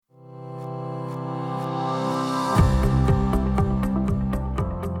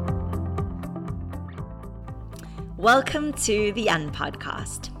Welcome to the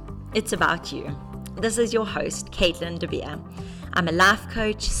Unpodcast. It's about you. This is your host, Caitlin De Beer. I'm a life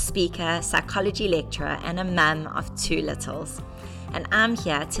coach, speaker, psychology lecturer, and a mum of two littles. And I'm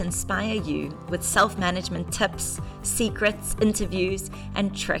here to inspire you with self-management tips, secrets, interviews,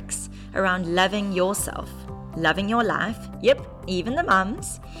 and tricks around loving yourself, loving your life, even the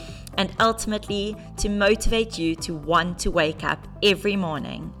mums, and ultimately to motivate you to want to wake up every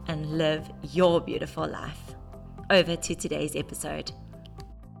morning and live your beautiful life. Over to today's episode.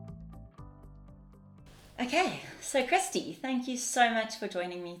 Okay, so Christy, thank you so much for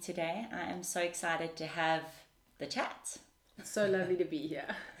joining me today. I am so excited to have the chat. It's so lovely to be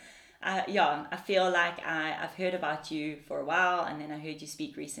here. I feel like I've heard about you for a while, and then I heard you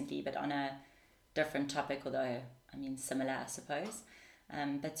speak recently, but on a different topic, although, similar, I suppose.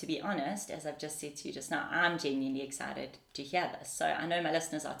 But to be honest, as I've just said to you just now, I'm genuinely excited to hear this. So I know my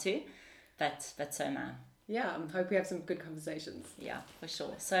listeners are too, but so am I. Yeah, I hope we have some good conversations. Yeah, for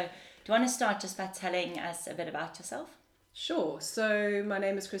sure. So do you want to start just by telling us a bit about yourself? Sure. So my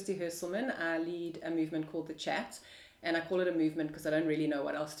name is Christy Herselman. I lead a movement called The Chat. And I call it a movement because I don't really know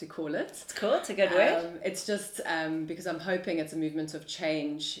what else to call it. It's cool. It's a good word. It's just because I'm hoping it's a movement of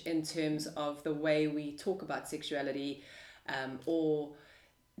change in terms of the way we talk about sexuality or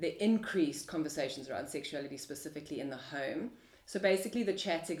the increased conversations around sexuality specifically in the home. So basically the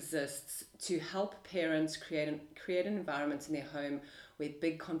chat exists to help parents create an environment in their home where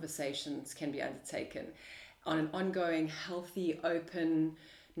big conversations can be undertaken on an ongoing, healthy, open,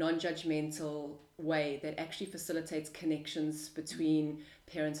 non-judgmental way that actually facilitates connections between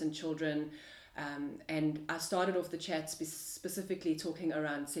parents and children. And I started off the chat specifically talking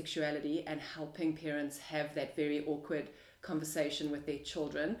around sexuality and helping parents have that very awkward conversation with their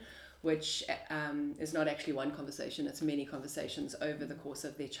children, which is not actually one conversation, it's many conversations over the course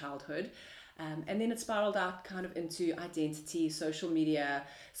of their childhood. And then it spiraled out kind of into identity, social media,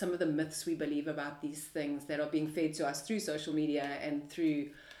 some of the myths we believe about these things that are being fed to us through social media and through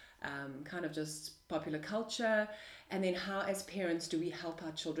kind of just popular culture. And then how as parents do we help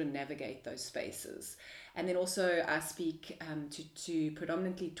our children navigate those spaces. And then also I speak to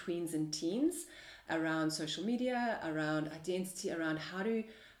predominantly tweens and teens around social media, around identity, around how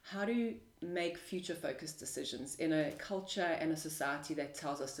to make future focused decisions in a culture and a society that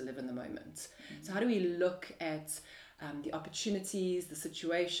tells us to live in the moment. Mm-hmm. So how do we look at the opportunities, the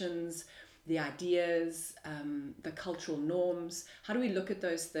situations, the ideas, the cultural norms? How do we look at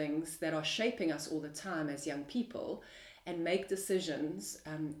those things that are shaping us all the time as young people and make decisions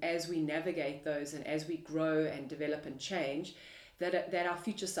as we navigate those and as we grow and develop and change that our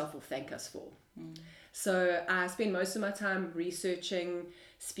future self will thank us for? Mm. So I spend most of my time researching,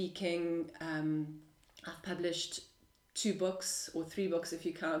 speaking. I've published 2 books or 3 books if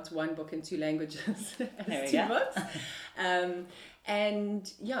you count 1 book in 2 languages as 2 books.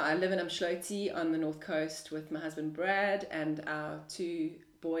 And yeah, I live in Umdloti on the North Coast with my husband Brad and our 2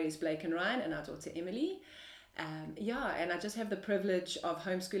 boys, Blake and Ryan, and our daughter Emily. And I just have the privilege of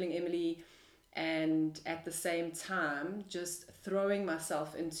homeschooling Emily and at the same time just throwing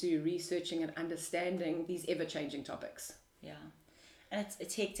myself into researching and understanding these ever-changing topics. Yeah, and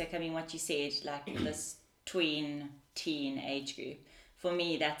it's hectic. What you said, like this teen age group, for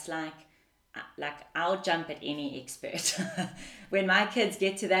me that's like I'll jump at any expert. When my kids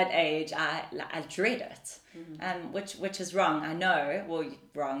get to that age, I dread it. Mm-hmm. Which is wrong, I know. Well,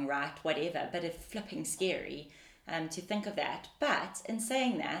 wrong, right, whatever, but it's flipping scary to think of that. But in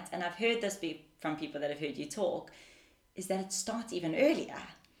saying that, and I've heard this from people that have heard you talk, is that it starts even earlier.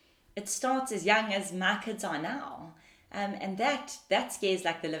 It starts as young as my kids are now. And that scares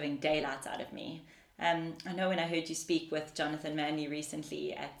like the living daylights out of me. I know when I heard you speak with Jonathan Manley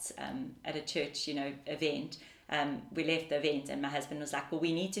recently at a church, event, we left the event and my husband was like, well,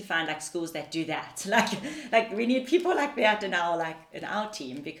 we need to find like schools that do that. Like we need people like that in our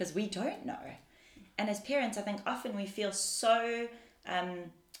team because we don't know. And as parents, I think often we feel so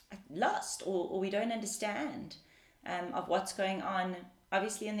lost or we don't understand of what's going on,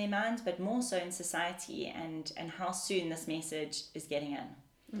 obviously in their minds, but more so in society and how soon this message is getting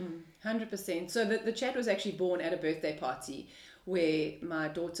in. 100%. So the chat was actually born at a birthday party where my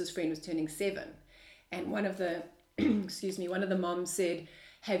daughter's friend was turning 7. And one of the moms said,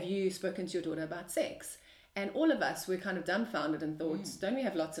 have you spoken to your daughter about sex? And all of us were kind of dumbfounded and thought, don't we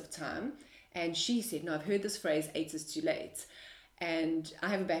have lots of time? And she said, no, I've heard this phrase, 8 is too late. And I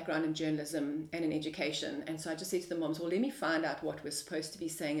have a background in journalism and in education. And so I just said to the moms, well, let me find out what we're supposed to be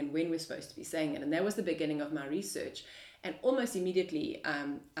saying and when we're supposed to be saying it. And that was the beginning of my research. And almost immediately,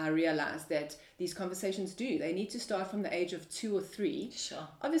 I realized that these conversations they need to start from the age of 2 or 3. Sure.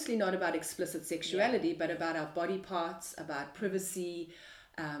 Obviously not about explicit sexuality, but about our body parts, about privacy,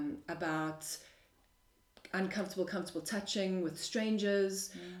 about comfortable touching with strangers,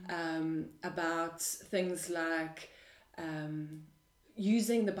 about things like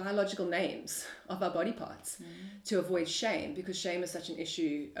using the biological names of our body parts to avoid shame, because shame is such an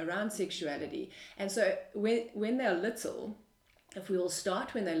issue around sexuality. And so when they're little, if we all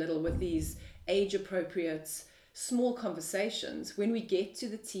start when they're little with these age appropriate small conversations, when we get to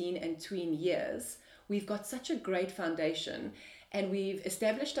the teen and tween years, we've got such a great foundation, and we've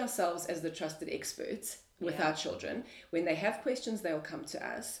established ourselves as the trusted experts with our children. When they have questions, they'll come to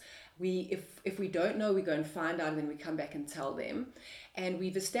us. If we don't know, we go and find out, and then we come back and tell them. And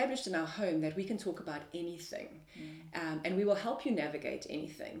we've established in our home that we can talk about anything, and we will help you navigate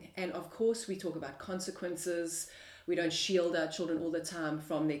anything. And of course, we talk about consequences. We don't shield our children all the time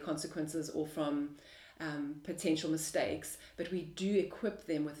from their consequences or from potential mistakes, but we do equip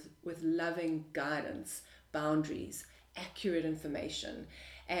them with loving guidance, boundaries, accurate information.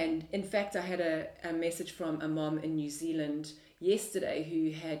 And in fact, I had a message from a mom in New Zealand yesterday who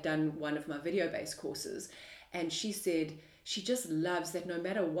had done one of my video-based courses, and she said she just loves that no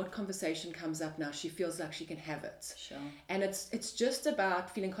matter what conversation comes up now, she feels like she can have it. Sure. And it's just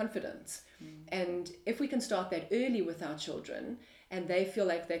about feeling confident. And if we can start that early with our children, and they feel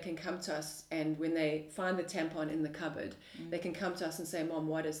like they can come to us, and when they find the tampon in the cupboard, they can come to us and say, Mom,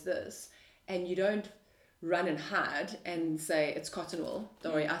 what is this? And you don't run and hide and say it's cotton wool.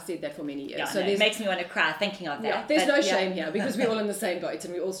 Don't worry, I said that for many years. Yeah, so it makes me want to cry thinking of that. Yeah, there's no shame here, because we're all in the same boat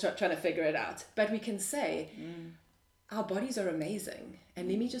and we're all trying to figure it out. But we can say, our bodies are amazing. And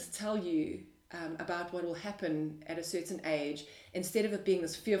let me just tell you about what will happen at a certain age, instead of it being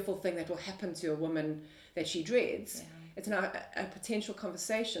this fearful thing that will happen to a woman that she dreads. Yeah. It's now a potential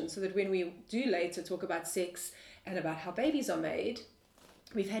conversation, so that when we do later talk about sex and about how babies are made,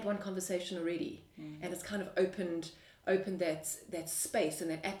 we've had one conversation already, and it's kind of opened that space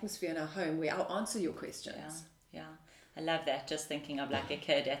and that atmosphere in our home where I'll answer your questions. Yeah. I love that. Just thinking of like a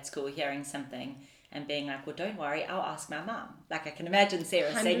kid at school hearing something and being like, well, don't worry, I'll ask my mum. Like, I can imagine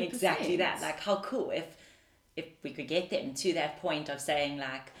Sarah 100%. Saying exactly that. Like, how cool if we could get them to that point of saying,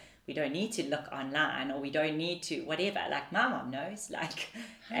 like, we don't need to look online, or we don't need to whatever. Like, my mum knows. Like,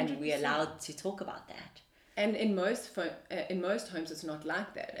 100%. And we're allowed to talk about that. And in most homes, it's not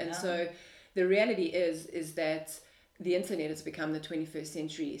like that. And so the reality is that the internet has become the 21st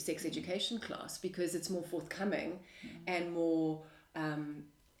century sex education class, because it's more forthcoming and more...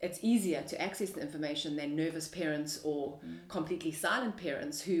 it's easier to access the information than nervous parents or completely silent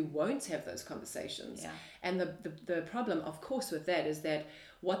parents who won't have those conversations. Yeah. And the problem, of course, with that is that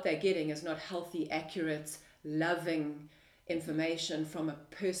what they're getting is not healthy, accurate, loving information from a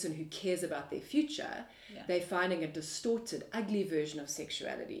person who cares about their future. Yeah. They're finding a distorted, ugly version of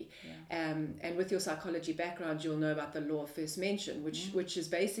sexuality. Yeah. And with your psychology background, you'll know about the law of first mention, which is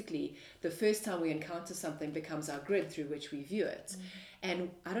basically the first time we encounter something becomes our grid through which we view it.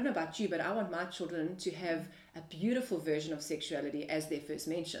 And I don't know about you, but I want my children to have a beautiful version of sexuality as their first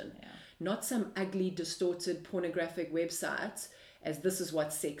mention. Yeah. Not some ugly, distorted, pornographic website as this is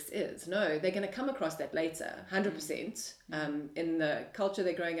what sex is. No, they're going to come across that later, 100%. In the culture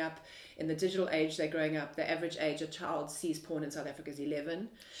they're growing up, in the digital age they're growing up, the average age a child sees porn in South Africa is 11.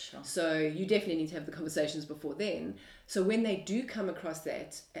 Sure. So you definitely need to have the conversations before then. So when they do come across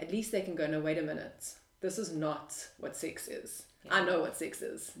that, at least they can go, no, wait a minute, this is not what sex is. Yeah. I know what sex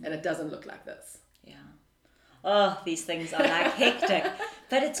is, and it doesn't look like this. Yeah. Oh, these things are like hectic,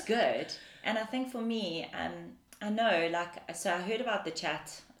 but it's good. And I think for me, I know, like, so I heard about the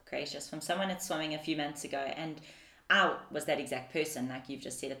chat, gracious, from someone at swimming a few months ago, and I was that exact person, like you've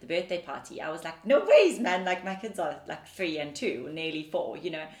just said, at the birthday party. I was like, no ways, man, like my kids are like 3 and 2, nearly 4, you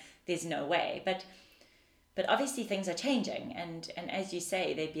know, there's no way. But obviously things are changing, and as you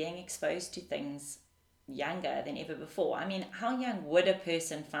say, they're being exposed to things younger than ever before. I mean, how young would a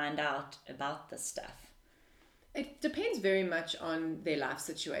person find out about this stuff? It depends very much on their life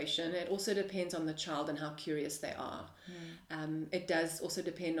situation. It also depends on the child and how curious they are. It does also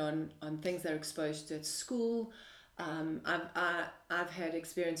depend on things they're exposed to at school. I've had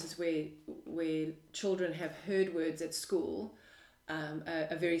experiences where children have heard words at school.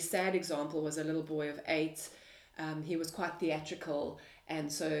 A very sad example was a little boy of 8. He was quite theatrical, and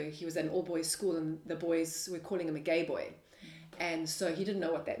so he was at an all-boys school, and the boys were calling him a gay boy. And so he didn't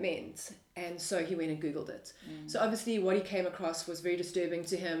know what that meant. And so he went and Googled it. So obviously what he came across was very disturbing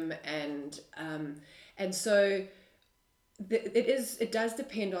to him. And so it does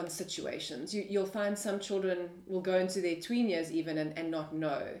depend on situations. You'll find some children will go into their tween years even and not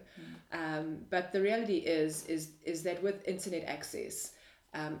know. But the reality is that with internet access,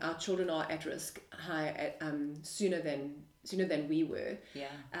 our children are at risk sooner than we were. Yeah.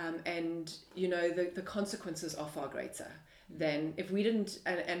 And the consequences are far greater than if we didn't.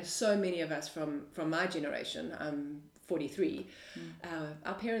 And so many of us from my generation, 43,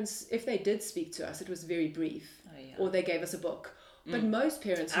 our parents, if they did speak to us, it was very brief. Or they gave us a book. But most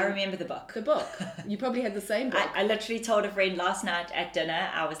parents... I remember the book. The book. You probably had the same book. I literally told a friend last night at dinner,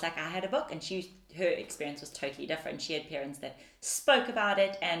 I was like, I had a book, and her experience was totally different. She had parents that spoke about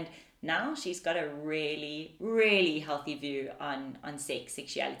it, and now she's got a really, really healthy view on sex,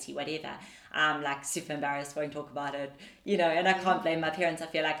 sexuality, whatever. I'm like super embarrassed, won't talk about it, and I can't blame my parents. I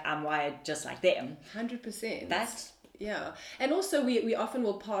feel like I'm wired just like them. 100%. But... yeah, and also we often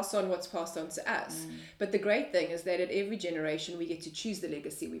will pass on what's passed on to us. But the great thing is that at every generation we get to choose the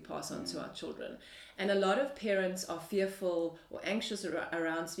legacy we pass on to our children. And a lot of parents are fearful or anxious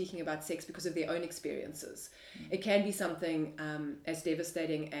around speaking about sex because of their own experiences. It can be something as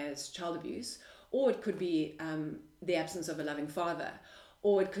devastating as child abuse, or it could be the absence of a loving father,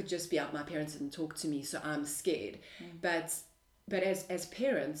 or it could just be my parents didn't talk to me, so I'm scared. But as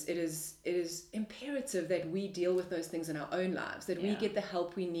parents, it is imperative that we deal with those things in our own lives, that we get the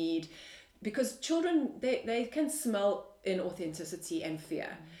help we need, because children, they can smell inauthenticity and fear.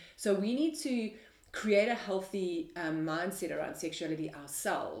 So we need to create a healthy mindset around sexuality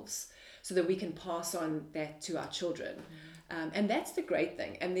ourselves so that we can pass on that to our children. And that's the great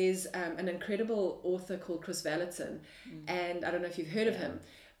thing. And there's an incredible author called Chris Vallotton, and I don't know if you've heard of him.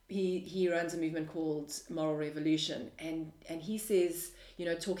 He runs a movement called Moral Revolution, and he says,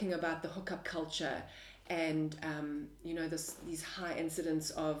 talking about the hookup culture and these high incidents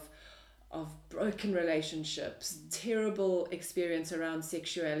of broken relationships, terrible experience around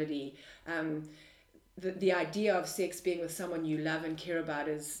sexuality, the idea of sex being with someone you love and care about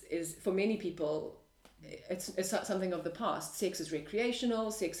is for many people it's something of the past. Sex is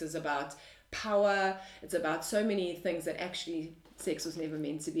recreational, sex is about power, it's about so many things that actually sex was never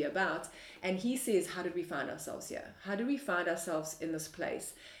meant to be about. And he says, how did we find ourselves here? How did we find ourselves in this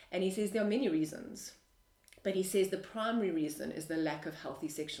place? And he says there are many reasons, but he says the primary reason is the lack of healthy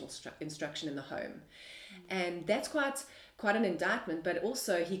sexual instruction in the home. And that's quite an indictment, but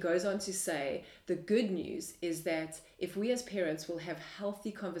also he goes on to say the good news is that if we as parents will have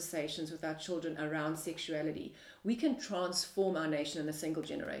healthy conversations with our children around sexuality, we can transform our nation in a single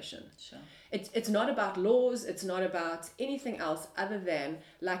generation. Sure. It's not about laws, it's not about anything else other than,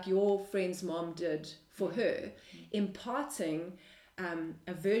 like your friend's mom did for her, imparting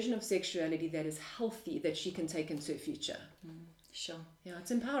a version of sexuality that is healthy, that she can take into her future. Sure. Yeah,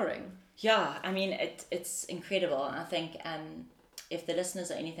 it's empowering. Yeah, I mean, it's incredible. I think if the listeners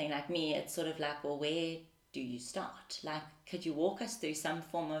are anything like me, it's sort of like, well, where do you start? Like, could you walk us through some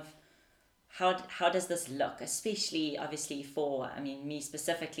form of how does this look? Especially, obviously, for, I mean, me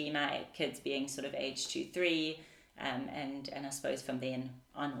specifically, my kids being sort of age 2, 3, and I suppose from then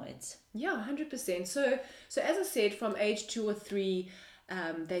onwards. Yeah, 100%. So as I said, from age 2 or 3,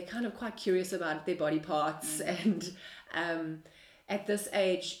 they're kind of quite curious about their body parts, and at this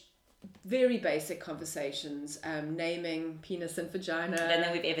age, very basic conversations, naming penis and vagina. I don't know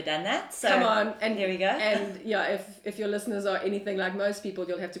if we've ever done that. So come on, and there we go. And yeah, if your listeners are anything like most people,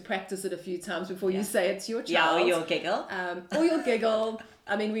 you'll have to practice it a few times before you say it to your child. Yeah, or you'll giggle. Or you'll giggle.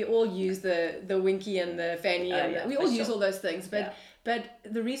 I mean, we all use the winky and the fanny, and we all use all those things. But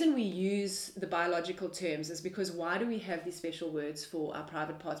the reason we use the biological terms is because why do we have these special words for our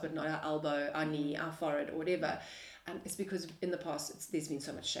private parts, but not our elbow, our knee, our forehead, or whatever? It's because in the past there's been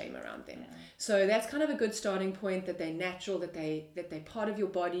so much shame around them. Yeah. So that's kind of a good starting point, that they're natural, that they're part of your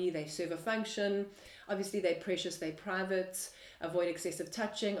body, they serve a function. Obviously they're precious, they're private. Avoid excessive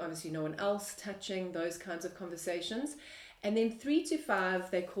touching, obviously no one else touching, those kinds of conversations. And then 3 to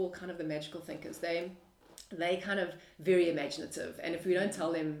 5 they call kind of the magical thinkers. They kind of very imaginative, and if we don't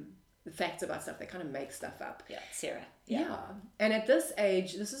tell them the facts about stuff, they kind of make stuff up. Yeah, Sarah. Yeah. And at this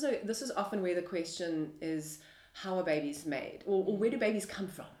age, this is often where the question is, how are babies made, or where do babies come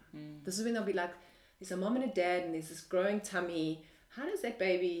from? This is when they'll be like, there's a mom and a dad and there's this growing tummy, how did the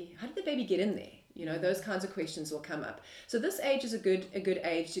baby get in there? Those kinds of questions will come up. So this age is a good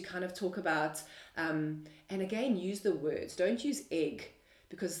age to kind of talk about, and again, use the words. Don't use egg,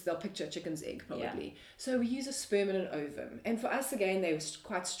 because they'll picture a chicken's egg probably. Yeah. So we use a sperm and an ovum. And for us, again, they were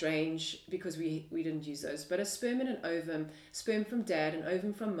quite strange because we didn't use those. But a sperm and an ovum, sperm from dad and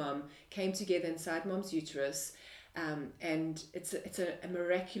ovum from mom, came together inside mom's uterus. And it's a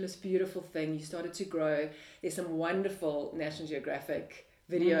miraculous, beautiful thing. You started to grow. There's some wonderful National Geographic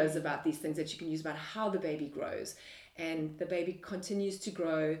videos about these things that you can use about how the baby grows. And the baby continues to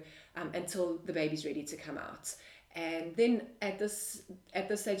grow until the baby's ready to come out. And then at this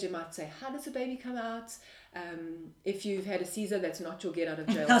stage, you might say, how does a baby come out? If you've had a Caesar, that's not your get out of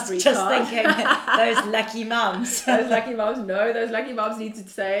jail free card. I was just thinking, those lucky mums. Those lucky mums need to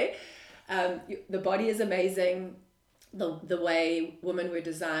say, the body is amazing. The way women were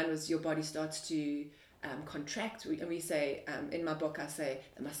designed was your body starts to contract. And we say, in my book, I say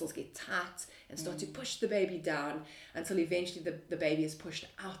the muscles get tight and start to push the baby down until eventually the baby is pushed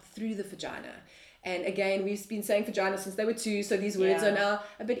out through the vagina. And again, we've been saying vagina since they were 2, so these words are now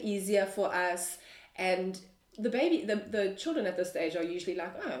a bit easier for us. And the children at this stage are usually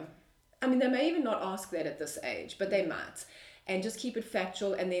like, oh, I mean, they may even not ask that at this age, but they might. And just keep it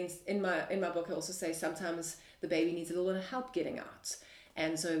factual. And then in my book, I also say sometimes the baby needs a little bit of help getting out.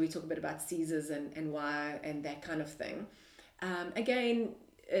 And so we talk a bit about Caesars and why and that kind of thing. Again,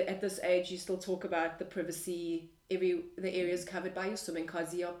 at this age, you still talk about the privacy, the areas covered by your swimming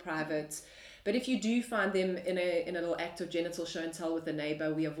cards, they are private. But if you do find them in a little act of genital show and tell with a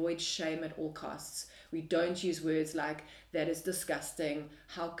neighbor, we avoid shame at all costs. We don't use words like, that is disgusting,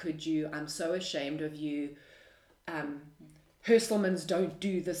 how could you, I'm so ashamed of you. Herselmans don't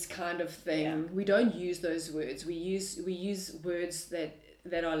do this kind of thing. Yeah. We don't use those words. We use words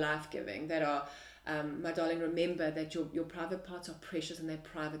that are life-giving, that are, my darling, remember that your private parts are precious and they're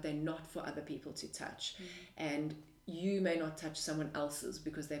private. They're not for other people to touch. And you may not touch someone else's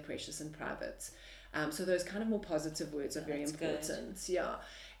because they're precious and private. So those kind of more positive words are very important. Good. Yeah.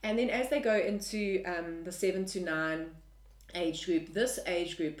 And then as they go into the 7 to 9 age group, this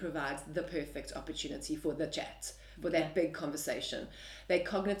age group provides the perfect opportunity for the chat, for that big conversation. They're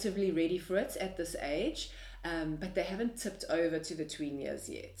cognitively ready for it at this age, but they haven't tipped over to the tween years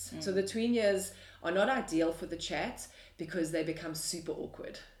yet. So the tween years are not ideal for the chat because they become super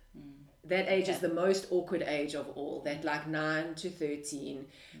awkward. That age is the most awkward age of all, that like 9 to 13.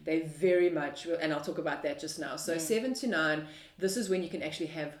 They very much, and I'll talk about that just now. So 7 to 9, this is when you can actually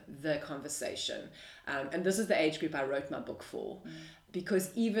have the conversation. And this is the age group I wrote my book for. Because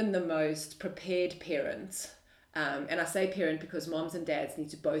even the most prepared parents, and I say parent because moms and dads need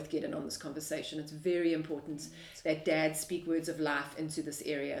to both get in on this conversation. It's very important that dads speak words of life into this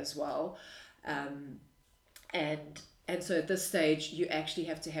area as well. And so at this stage, you actually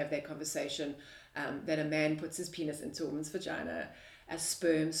have to have that conversation that a man puts his penis into a woman's vagina, as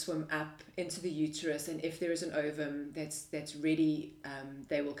sperm swim up into the uterus, and if there is an ovum that's ready,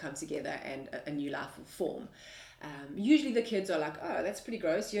 they will come together and a new life will form. Usually the kids are like, oh, that's pretty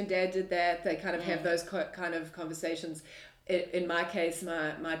gross. You and dad did that. They kind of have those kind of conversations. In my case,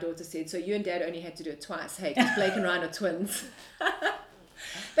 my daughter said, so you and dad only had to do it twice. Hey, because Blake and Ryan are twins.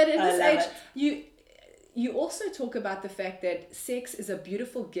 But at this age, you also talk about the fact that sex is a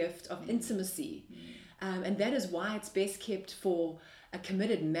beautiful gift of intimacy. And that is why it's best kept for a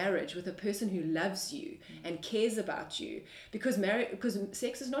committed marriage with a person who loves you and cares about you. Because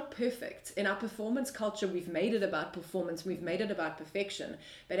sex is not perfect. In our performance culture, we've made it about performance, we've made it about perfection.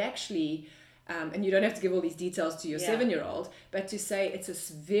 But actually, and you don't have to give all these details to your 7-year-old, but to say it's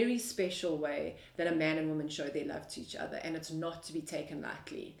a very special way that a man and woman show their love to each other, and it's not to be taken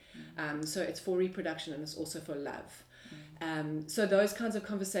lightly. So it's for reproduction and it's also for love. So those kinds of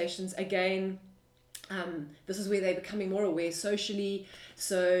conversations, again, this is where they're becoming more aware socially.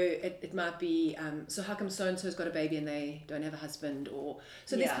 So it might be, so how come so-and-so's got a baby and they don't have a husband? Or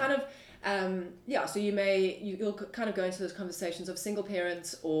so there's kind of, so you'll kind of go into those conversations of single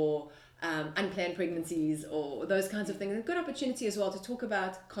parents or unplanned pregnancies or those kinds of things. A good opportunity as well to talk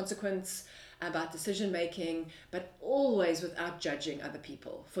about consequence, about decision making, but always without judging other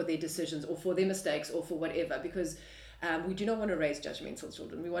people for their decisions or for their mistakes or for whatever, because we do not want to raise judgmental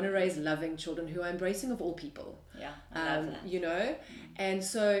children. We want to raise loving children who are embracing of all people. Yeah, I love that. You know, and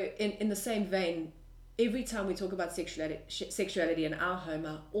so in the same vein, every time we talk about sexuality in our home,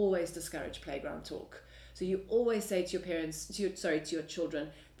 I always discourage playground talk. So you always say to your parents, to your children,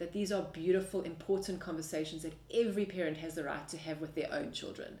 that these are beautiful, important conversations that every parent has the right to have with their own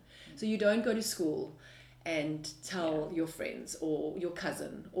children. So you don't go to school and tell your friends or your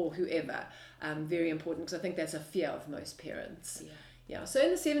cousin or whoever. Very important, because I think that's a fear of most parents. Yeah. So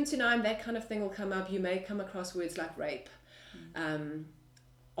in the 7 to 9, that kind of thing will come up. You may come across words like rape,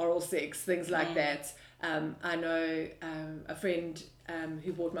 oral sex, things like that. I know a friend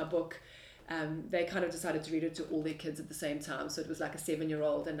who bought my book. They kind of decided to read it to all their kids at the same time. So it was like a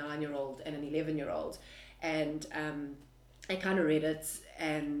 7-year-old, a 9-year-old, and an 11-year-old. And I kind of read it,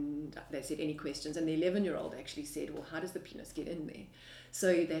 and they said, any questions? And the 11-year-old actually said, well, how does the penis get in there? So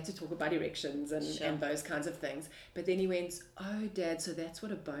they had to talk about erections and those kinds of things. But then he went, oh, Dad, so that's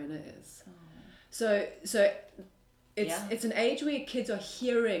what a boner is. Oh. So it's an age where kids are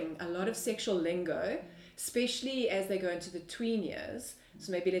hearing a lot of sexual lingo, especially as they go into the tween years.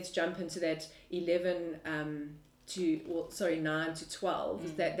 So maybe let's jump into that 9 to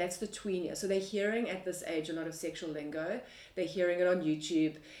 12. That's the tween year. So they're hearing at this age a lot of sexual lingo. They're hearing it on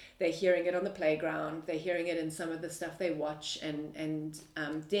YouTube. They're hearing it on the playground. They're hearing it in some of the stuff they watch, and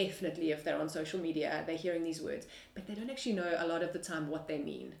definitely if they're on social media, they're hearing these words, but they don't actually know a lot of the time what they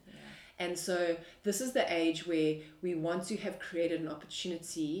mean. Yeah. And so this is the age where we want to have created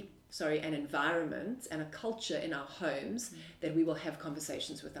an environment and a culture in our homes that we will have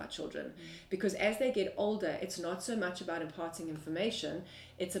conversations with our children. Because as they get older, it's not so much about imparting information,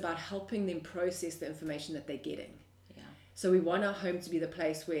 it's about helping them process the information that they're getting. Yeah. So we want our home to be the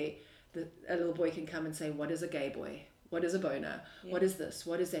place where a little boy can come and say, what is a gay boy? What is a boner? Yeah. What is this?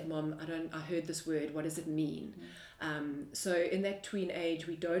 What is that, Mom? I heard this word. What does it mean? So in that tween age,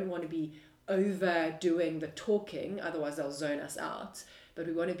 we don't want to be overdoing the talking, otherwise they'll zone us out. But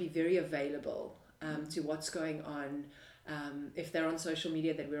we want to be very available to what's going on. If they're on social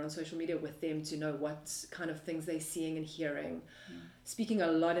media, that we're on social media with them to know what kind of things they're seeing and hearing. Speaking a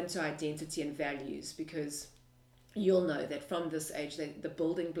lot into identity and values, because you'll know that from this age, the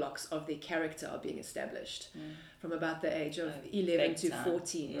building blocks of their character are being established from about the age of 11 to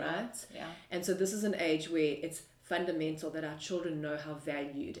 14, right? Yeah. And so this is an age where it's fundamental that our children know how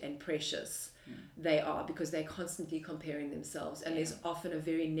valued and precious they are, because they're constantly comparing themselves, and there's often a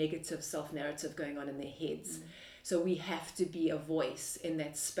very negative self-narrative going on in their heads. So we have to be a voice in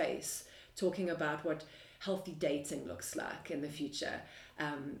that space, talking about what healthy dating looks like in the future.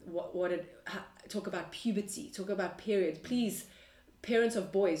 Talk about puberty, talk about periods. Please, parents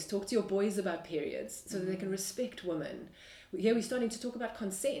of boys, talk to your boys about periods so that they can respect women. Here we're starting to talk about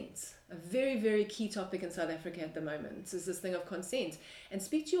consent. A very, very key topic in South Africa at the moment is this thing of consent. And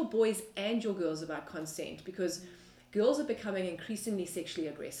speak to your boys and your girls about consent, because girls are becoming increasingly sexually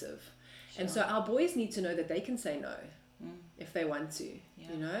aggressive. Sure. And so our boys need to know that they can say no if they want to,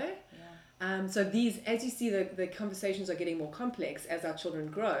 you know? Yeah. So these, as you see, the conversations are getting more complex as our children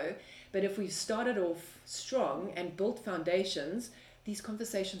grow. But if we've started off strong and built foundations, these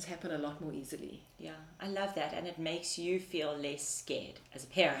conversations happen a lot more easily. Yeah, I love that. And it makes you feel less scared as a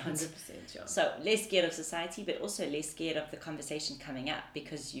parent. 100%, yeah. So less scared of society, but also less scared of the conversation coming up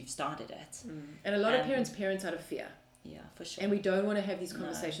because you've started it. And a lot of parents parent out of fear. Yeah, for sure. And we don't want to have these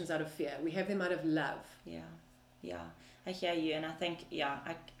conversations out of fear. We have them out of love. Yeah. I hear you. And I think,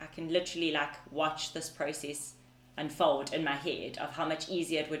 I can literally watch this process unfold in my head of how much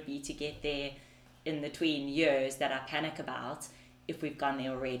easier it would be to get there in the tween years that I panic about, if we've gone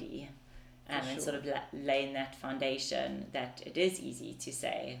there already, and sort of laying that foundation that it is easy to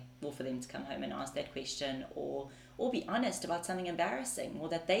say, or for them to come home and ask that question, or be honest about something embarrassing, or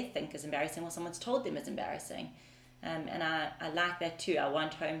that they think is embarrassing, or someone's told them is embarrassing. And I like that too. I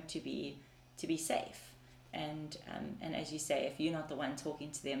want home to be safe, and as you say, if you're not the one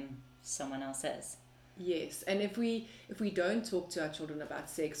talking to them, someone else is. Yes, and if we don't talk to our children about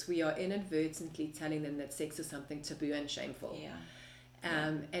sex, we are inadvertently telling them that sex is something taboo and shameful. Yeah.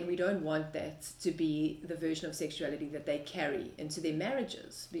 And we don't want that to be the version of sexuality that they carry into their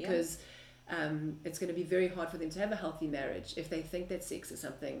marriages, because it's going to be very hard for them to have a healthy marriage if they think that sex is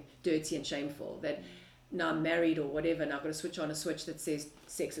something dirty and shameful, that now I'm married or whatever, now I've got to switch on a switch that says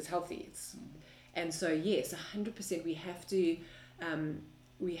sex is healthy. And so yes, 100% we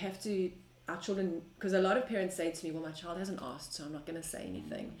have to our children, because a lot of parents say to me, well, my child hasn't asked, so I'm not going to say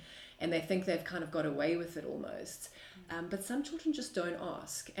anything. And they think they've kind of got away with it almost. But some children just don't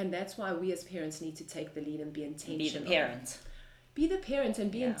ask. And that's why we as parents need to take the lead and be intentional. Be the parent. Be the parent and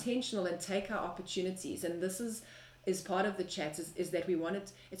be intentional and take our opportunities. And this is part of the chat, is that we want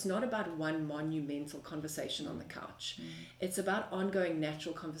it. It's not about one monumental conversation on the couch. It's about ongoing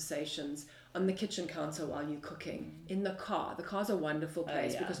natural conversations on the kitchen counter while you're cooking, in the car. The car's a wonderful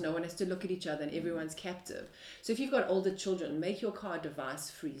place because no one has to look at each other and everyone's captive. So if you've got older children, make your car a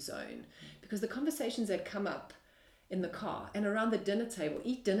device-free zone, because the conversations that come up in the car and around the dinner table,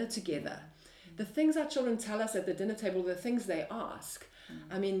 eat dinner together. The things our children tell us at the dinner table, the things they ask.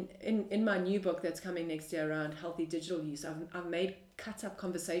 I mean, in my new book that's coming next year around healthy digital use, I've made cut-up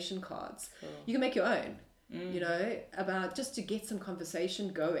conversation cards. Cool. You can make your own. You know, about just to get some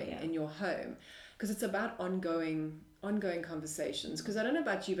conversation going in your home, because it's about ongoing conversations. Because I don't know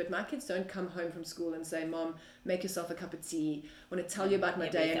about you, but my kids don't come home from school and say, Mom, make yourself a cup of tea, I want to tell you about my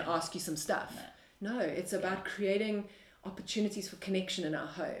day and ask you some stuff. No, it's about creating opportunities for connection in our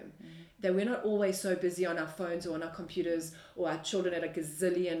home. That we're not always so busy on our phones or on our computers, or our children at a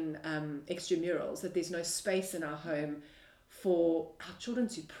gazillion extramurals, that there's no space in our home for our children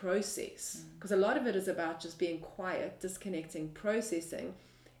to process. Because a lot of it is about just being quiet, disconnecting, processing,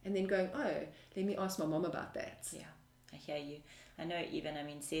 and then going, oh, let me ask my mom about that. Yeah, I hear you. I know even,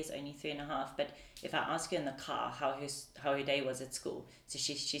 Sarah's only 3.5, but if I ask her in the car how her day was at school, so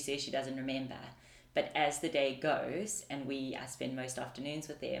she says she doesn't remember. But as the day goes, and I spend most afternoons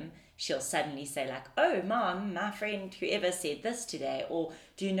with them, she'll suddenly say like, oh, Mom, my friend whoever said this today, or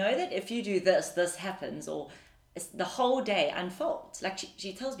do you know that if you do this, this happens, or the whole day unfolds. Like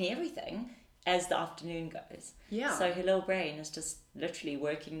she tells me everything as the afternoon goes. Yeah. So her little brain is just literally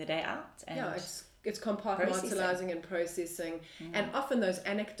working the day out. And it's compartmentalizing and processing. And often those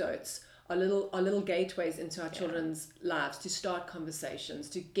anecdotes are little gateways into our children's lives to start conversations,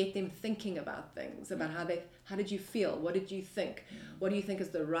 to get them thinking about things, about how did you feel, what did you think, what do you think is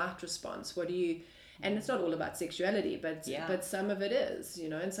the right response, and it's not all about sexuality, but some of it is,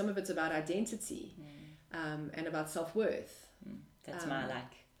 and some of it's about identity, and about self-worth. That's my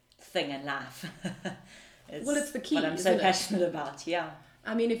thing in life. It's the key, what I'm so passionate about.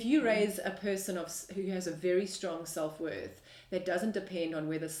 If you raise a person who has a very strong self-worth that doesn't depend on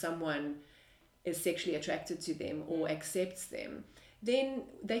whether someone is sexually attracted to them or accepts them, then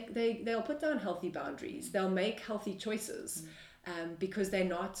they'll put down healthy boundaries. They'll make healthy choices, because they're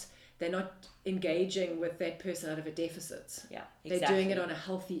not engaging with that person out of a deficit. Yeah, exactly. They're doing it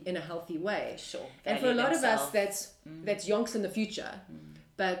in a healthy way. Sure. And for a lot of us, that's yonks in the future.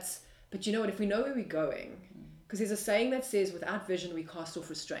 But you know what? If we know where we're going, because there's a saying that says, "Without vision, we cast off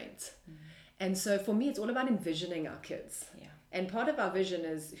restraint." And so for me, it's all about envisioning our kids. Yeah. And part of our vision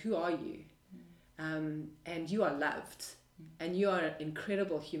is, who are you? And you are loved. And you are an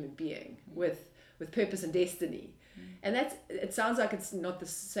incredible human being with purpose and destiny. And it sounds like it's not the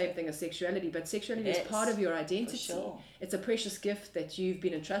same thing as sexuality, but sexuality is part of your identity. For sure. It's a precious gift that you've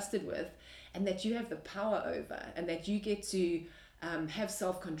been entrusted with, and that you have the power over, and that you get to have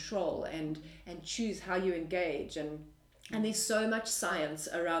self-control and choose how you engage. And there's so much science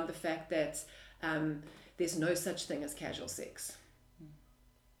around the fact that there's no such thing as casual sex.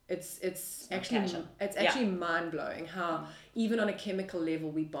 It's actually mind-blowing how even on a chemical level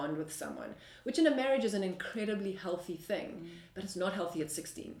we bond with someone, which in a marriage is an incredibly healthy thing, but it's not healthy at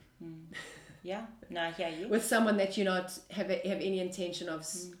 16. Yeah, no, I hear you. With someone that you not have any intention of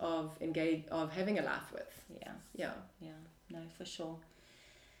having a life with. Yeah. No, for sure.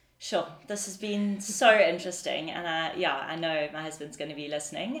 Sure, this has been so interesting, and I know my husband's going to be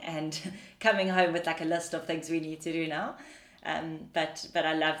listening and coming home with a list of things we need to do now. But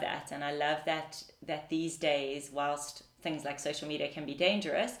I love that, and I love that these days, whilst things like social media can be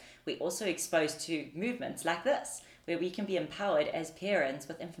dangerous, we're also exposed to movements like this, where we can be empowered as parents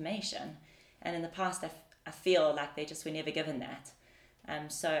with information. And in the past, I feel like they just were never given that.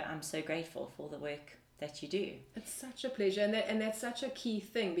 So I'm so grateful for the work that you do. It's such a pleasure, and that's such a key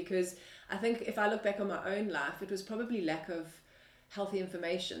thing, because I think if I look back on my own life, it was probably lack of healthy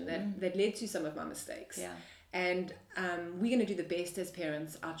information that led to some of my mistakes. Yeah. And we're going to do the best as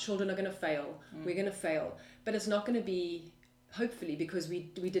parents. Our children are going to fail. We're going to fail, but it's not going to be, hopefully, because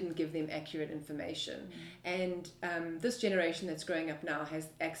we didn't give them accurate information. And this generation that's growing up now has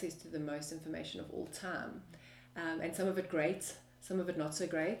access to the most information of all time, and some of it great, some of it not so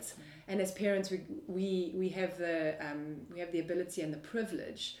great. And as parents, we have the ability and the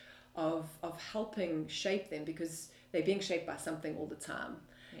privilege of helping shape them, because they're being shaped by something all the time.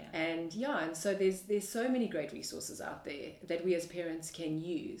 And so there's so many great resources out there that we as parents can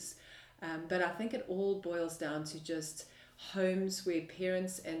use, but I think it all boils down to just homes where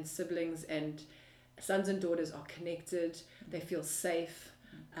parents and siblings and sons and daughters are connected. They feel safe,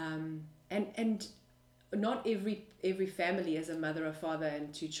 and not every family is a mother, a father,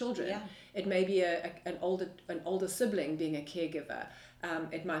 and two children. It may be an older sibling being a caregiver.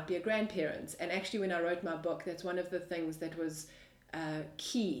 It might be a grandparent. And actually, when I wrote my book, that's one of the things that was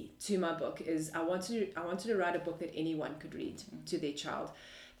key to my book, is I wanted to write a book that anyone could read to their child,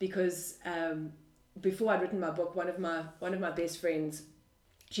 because before I'd written my book, one of my best friends,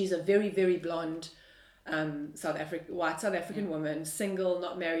 she's a very, very blonde white South African woman, single,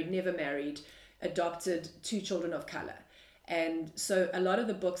 not married, never married, adopted 2 children of color. And so a lot of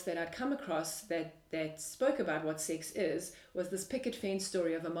the books that I'd come across that spoke about what sex is was this picket fence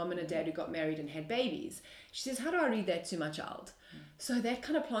story of a mom and a dad who got married and had babies. She says, how do I read that to my child? So that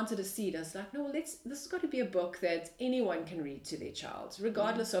kind of planted a seed. I was like, no, well, this has got to be a book that anyone can read to their child,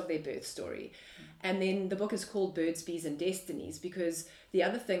 regardless of their birth story. And then the book is called Birds, Bees and Destinies, because the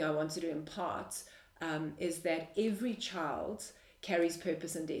other thing I wanted to impart is that every child carries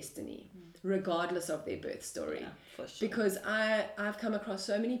purpose and destiny, regardless of their birth story. Yeah, for sure. Because I've come across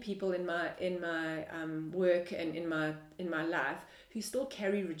so many people in my work and in my life who still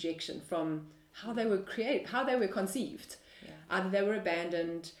carry rejection from how they were conceived. Yeah. Either they were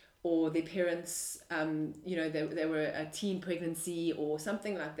abandoned, or their parents, they were a teen pregnancy or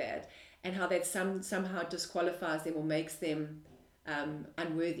something like that, and how that somehow disqualifies them or makes them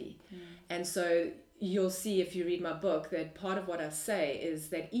unworthy. And so you'll see, if you read my book, that part of what I say is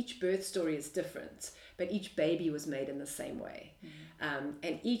that each birth story is different, but each baby was made in the same way.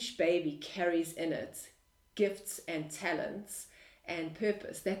 And each baby carries in it gifts and talents and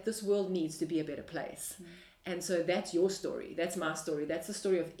purpose that this world needs to be a better place. And so that's your story, that's my story, that's the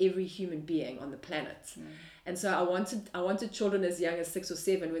story of every human being on the planet. And so I wanted children as young as 6 or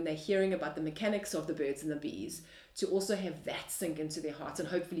 7, when they're hearing about the mechanics of the birds and the bees, to also have that sink into their hearts and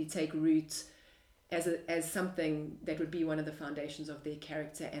hopefully take root as something that would be one of the foundations of their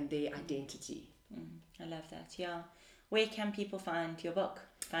character and their identity. I love that. Yeah. Where can people find your book?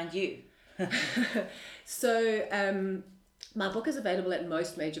 Find you? So my book is available at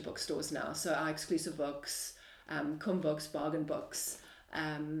most major bookstores now. So our exclusive books, Cum Books, Bargain Books.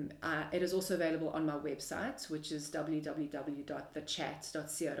 It is also available on my website, which is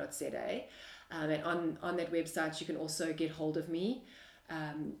www.thechat.co.za. And on that website, you can also get hold of me.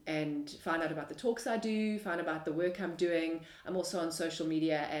 And find out about the talks I do, find out about the work I'm doing. I'm also on social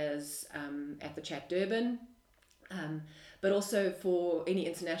media as at the Chat Durban. But also for any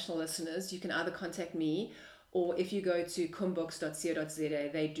international listeners, you can either contact me, or if you go to cumbooks.co.za,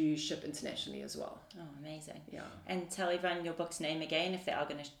 they do ship internationally as well. Oh, amazing. Yeah. And tell everyone your book's name again if they are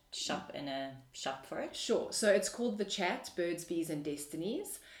going to shop in a shop for it. Sure. So it's called The Chat, Birds, Bees and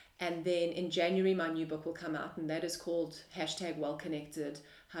Destinies. And then in January, my new book will come out, and that is called #WellConnected,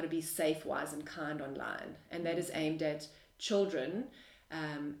 How to Be Safe, Wise and Kind Online. And that is aimed at children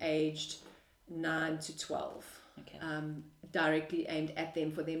aged 9 to 12. Okay. Directly aimed at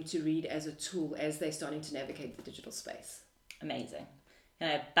them, for them to read as a tool as they're starting to navigate the digital space. Amazing.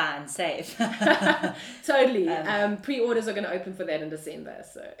 Buy and save. Totally. Pre-orders are going to open for that in December.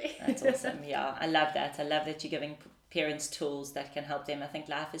 So that's awesome. Yeah, I love that. I love that you're giving parents tools that can help them. I think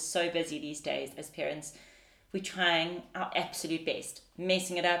life is so busy these days. As parents, we're trying our absolute best,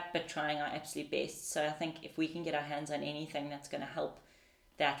 messing it up, but trying our absolute best. So I think if we can get our hands on anything that's going to help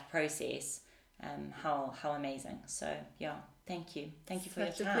that process, how amazing. So yeah, thank you for your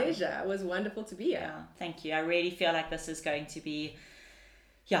time. Such a pleasure. It was wonderful to be here. Yeah, thank you. I really feel like this is going to be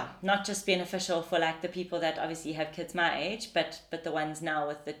not just beneficial for like the people that obviously have kids my age, but the ones now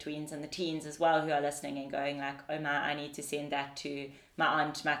with the tweens and the teens as well, who are listening and going like, oh my, I need to send that to my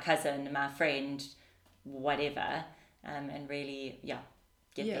aunt, my cousin, my friend, whatever, and really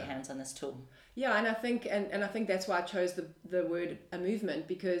get their hands on this tool. Yeah, and I think that's why I chose the word a movement,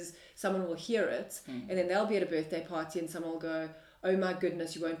 because someone will hear it and then they'll be at a birthday party and someone will go, oh my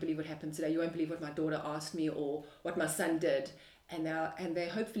goodness, you won't believe what happened today, you won't believe what my daughter asked me or what my son did. And they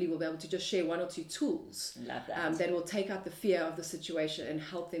hopefully will be able to just share 1 or 2 tools. Love that. That will take out the fear of the situation and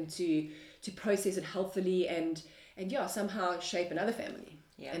help them to process it healthily and somehow shape another family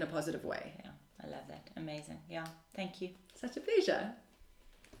in a positive way. Yeah, I love that. Amazing. Yeah, thank you. Such a pleasure.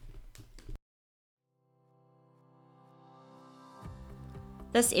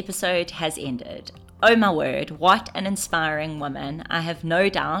 This episode has ended. Oh my word, what an inspiring woman. I have no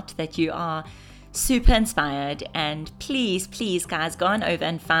doubt that you are super inspired, and please guys, go on over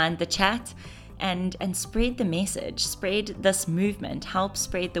and find The Chat and spread the message, spread this movement, help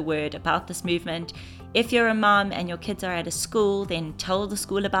spread the word about this movement. If you're a mom and your kids are at a school, then tell the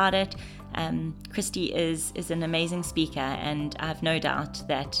school about it. Christy is an amazing speaker, and I have no doubt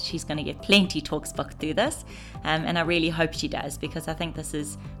that she's going to get plenty talks booked through this, and I really hope she does, because I think this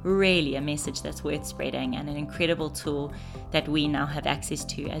is really a message that's worth spreading and an incredible tool that we now have access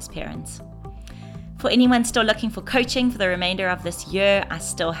to as parents. For anyone still looking for coaching for the remainder of this year, I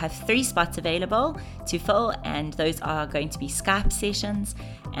still have 3 spots available to fill, and those are going to be Skype sessions.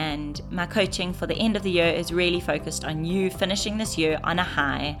 And my coaching for the end of the year is really focused on you finishing this year on a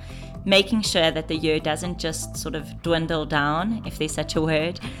high, making sure that the year doesn't just sort of dwindle down, if there's such a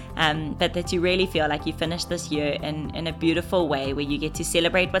word, but that you really feel like you finished this year in a beautiful way, where you get to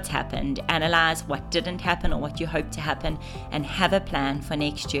celebrate what's happened, analyze what didn't happen or what you hope to happen, and have a plan for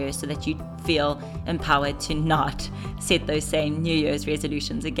next year so that you feel empowered to not set those same New Year's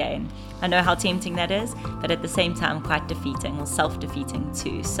resolutions again. I know how tempting that is, but at the same time quite defeating, or self-defeating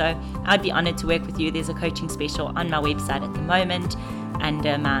too. So I'd be honored to work with you. There's a coaching special on my website at the moment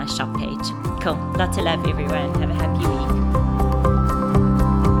under my shop page. Cool. Lots of love, everyone. Have a happy week.